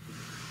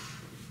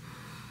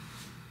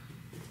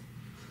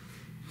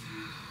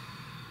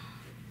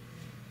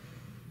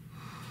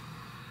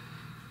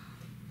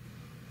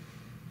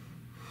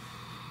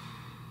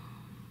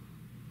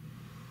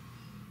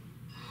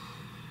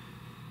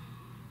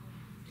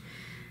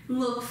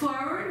 Look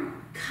forward,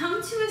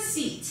 come to a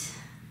seat.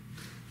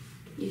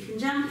 You can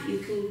jump, you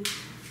can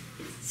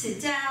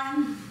sit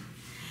down.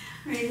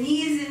 Right,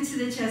 knees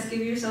into the chest, give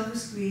yourself a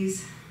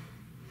squeeze.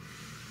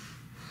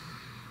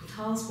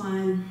 Tall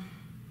spine.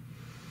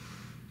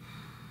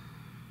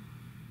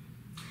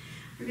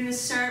 We're gonna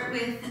start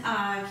with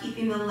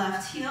keeping the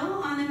left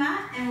heel on the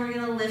mat, and we're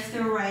gonna lift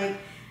the right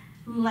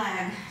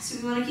leg.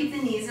 So we wanna keep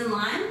the knees in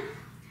line.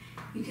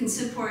 You can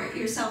support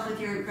yourself with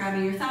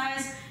grabbing your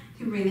thighs.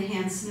 You can bring the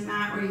hands to the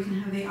mat, or you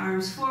can have the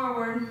arms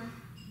forward.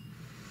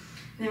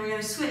 Then we're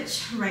going to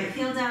switch. Right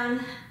heel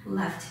down,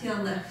 left heel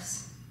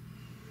lifts.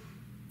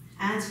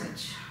 And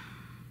switch.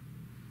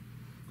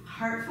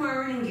 Heart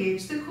forward,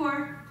 engage the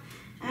core.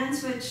 And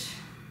switch.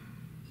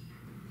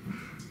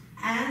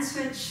 And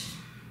switch.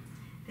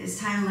 This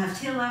time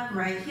left heel up,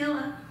 right heel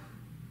up.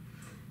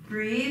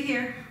 Breathe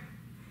here.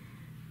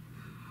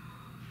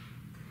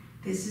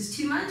 This is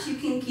too much. You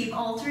can keep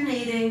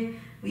alternating.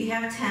 We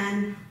have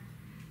 10.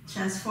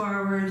 Chest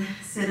forward,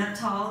 sit up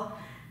tall.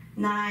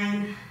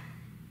 9.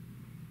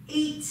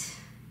 8,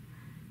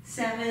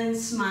 7,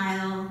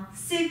 smile,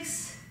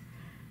 6,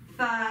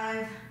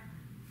 5,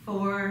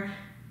 4,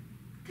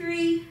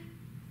 3,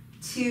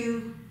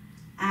 2,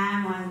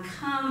 and 1.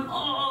 Come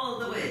all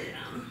the way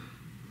down.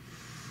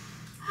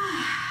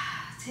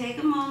 Take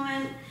a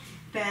moment,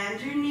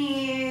 bend your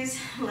knees,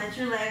 let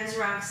your legs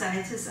rock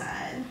side to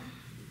side.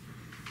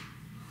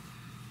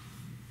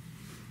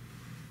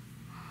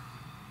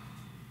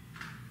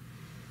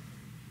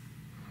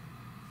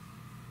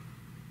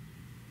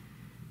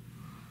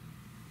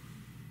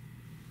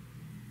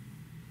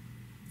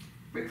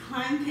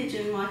 Recline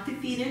pigeon, walk the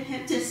feet in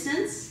hip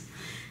distance.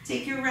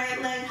 Take your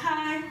right leg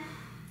high.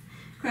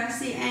 Cross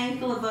the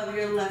ankle above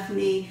your left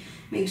knee.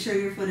 Make sure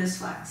your foot is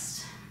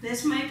flexed.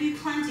 This might be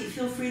plenty.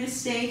 Feel free to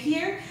stay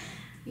here.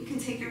 You can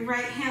take your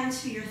right hand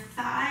to your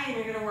thigh and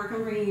you're going to work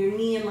on bringing your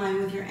knee in line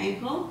with your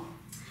ankle.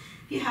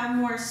 If you have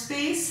more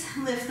space,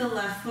 lift the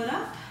left foot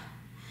up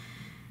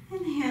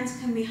and hands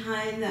come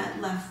behind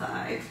that left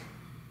thigh.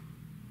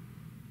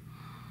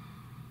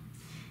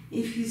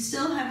 If you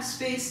still have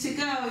space to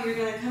go, you're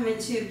going to come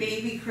into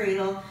baby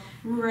cradle.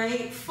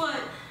 Right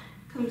foot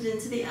comes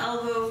into the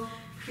elbow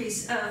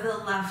crease of the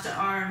left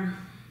arm.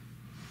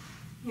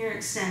 You're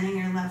extending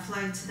your left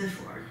leg to the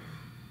floor.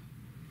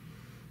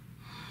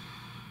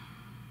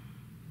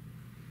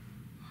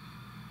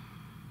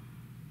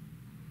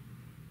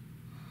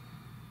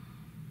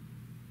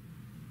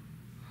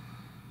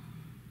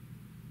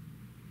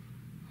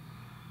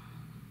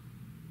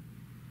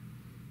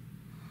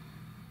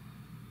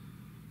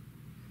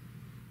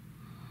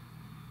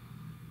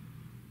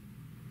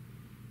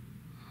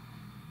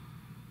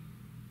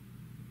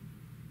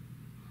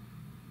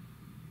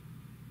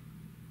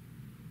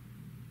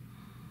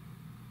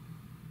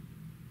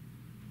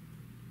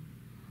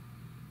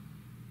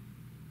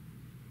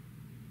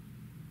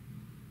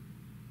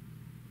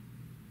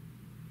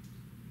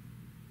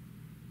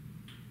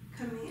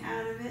 Coming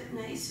out of it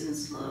nice and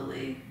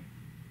slowly.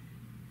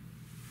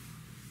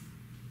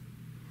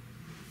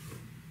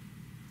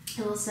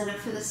 And we'll set up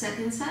for the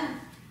second side.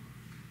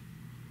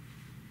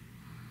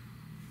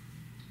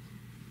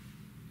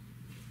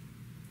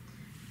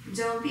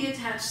 Don't be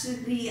attached to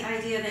the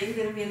idea that you're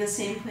going to be in the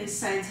same place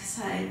side to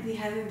side. We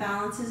have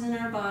imbalances in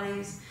our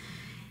bodies.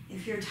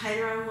 If you're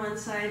tighter on one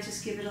side,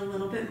 just give it a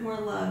little bit more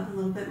love, a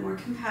little bit more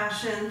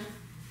compassion,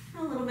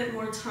 a little bit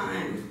more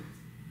time.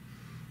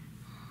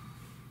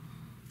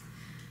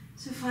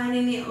 So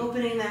finding the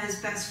opening that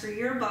is best for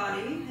your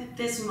body at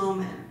this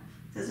moment.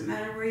 Doesn't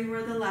matter where you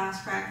were the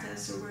last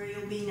practice or where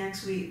you'll be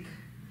next week.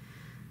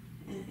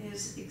 It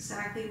is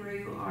exactly where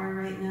you are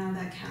right now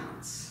that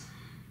counts.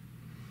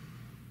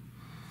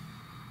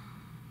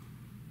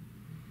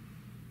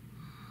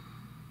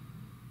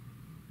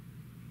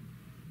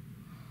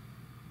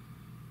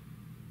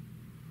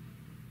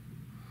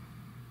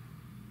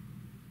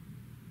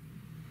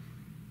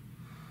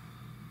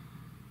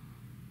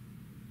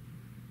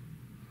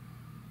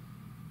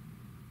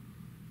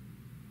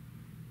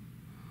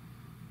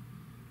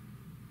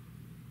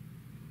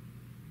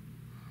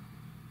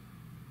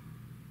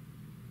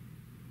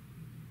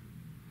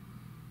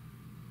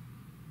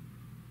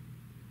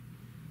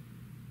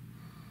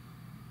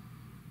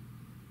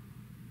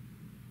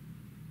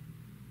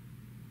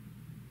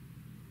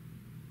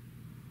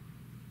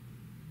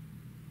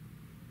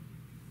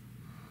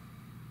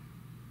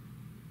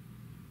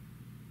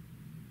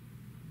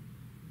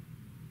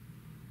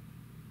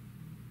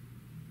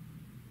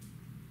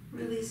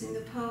 Releasing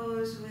the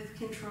pose with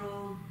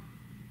control.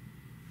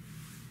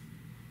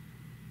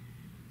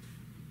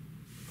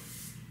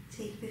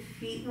 Take the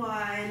feet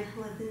wide,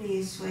 let the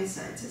knees sway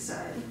side to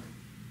side.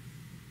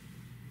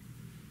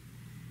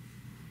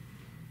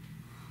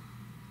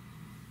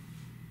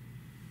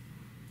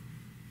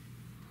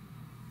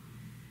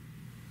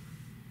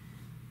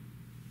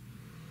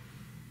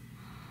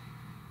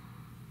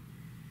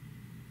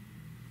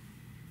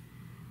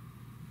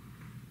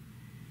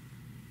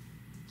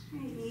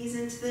 Right, knees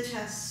into the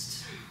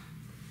chest.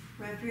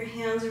 Wrap your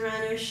hands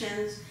around your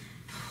shins.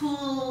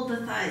 Pull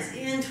the thighs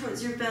in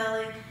towards your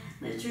belly.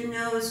 Lift your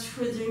nose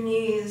towards your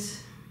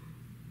knees.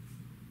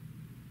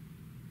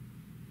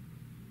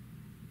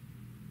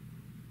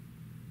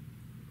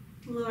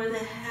 Lower the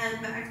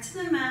head back to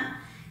the mat,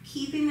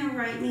 keeping the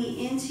right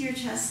knee into your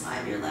chest.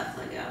 Slide your left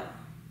leg out.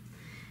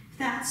 If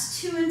that's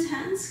too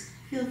intense,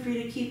 feel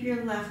free to keep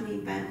your left knee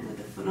bent with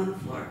the foot on the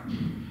floor.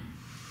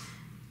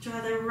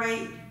 Draw the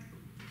right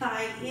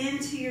thigh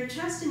into your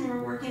chest and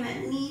you're working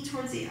that knee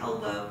towards the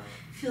elbow.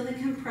 Feel the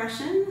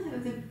compression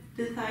of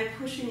the thigh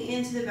pushing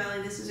into the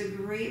belly. This is a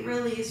great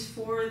release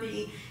for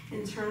the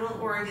internal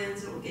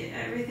organs. It will get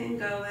everything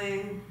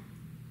going.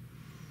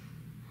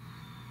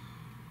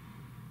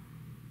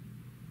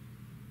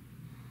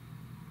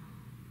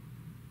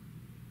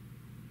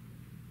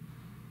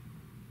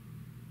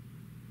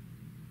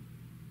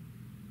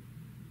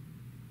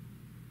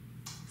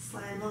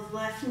 Slide the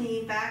left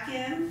knee back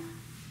in.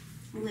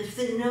 Lift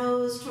the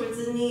nose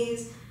towards the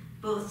knees,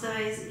 both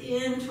thighs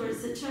in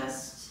towards the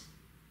chest.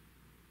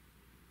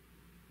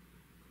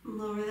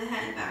 Lower the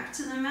head back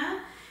to the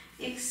mat.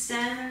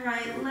 Extend the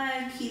right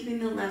leg, keeping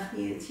the left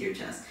knee into your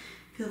chest.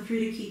 Feel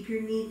free to keep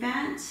your knee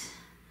bent,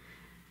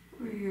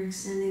 or you're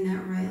extending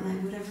that right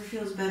leg, whatever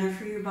feels better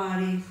for your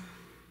body.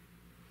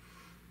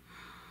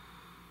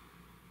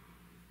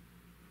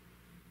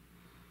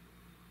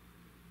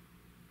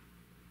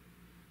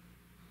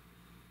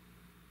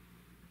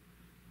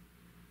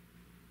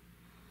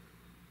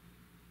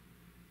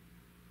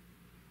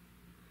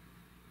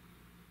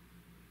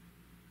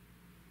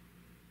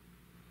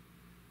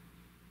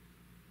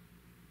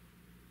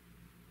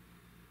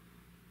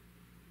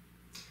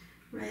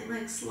 Right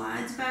leg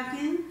slides back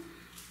in.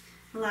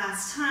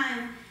 Last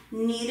time,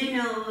 knee to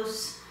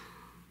nose.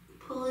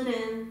 Pull it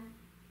in.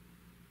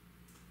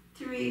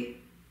 3,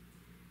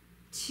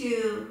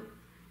 2,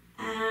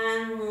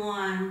 And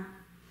 1.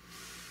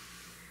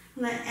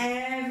 Let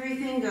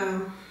everything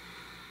go.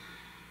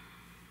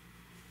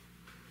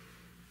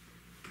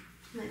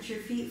 Let your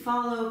feet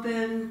fall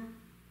open.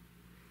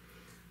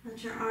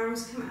 Let your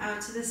arms come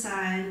out to the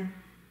side.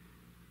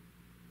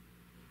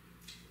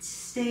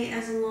 Stay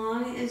as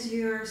long as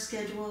your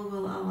schedule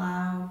will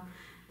allow.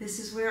 This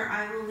is where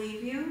I will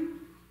leave you.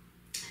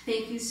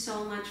 Thank you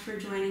so much for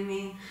joining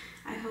me.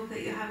 I hope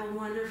that you have a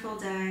wonderful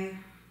day.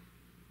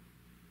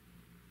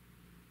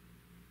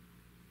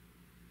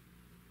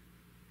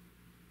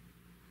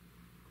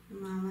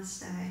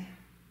 Namaste.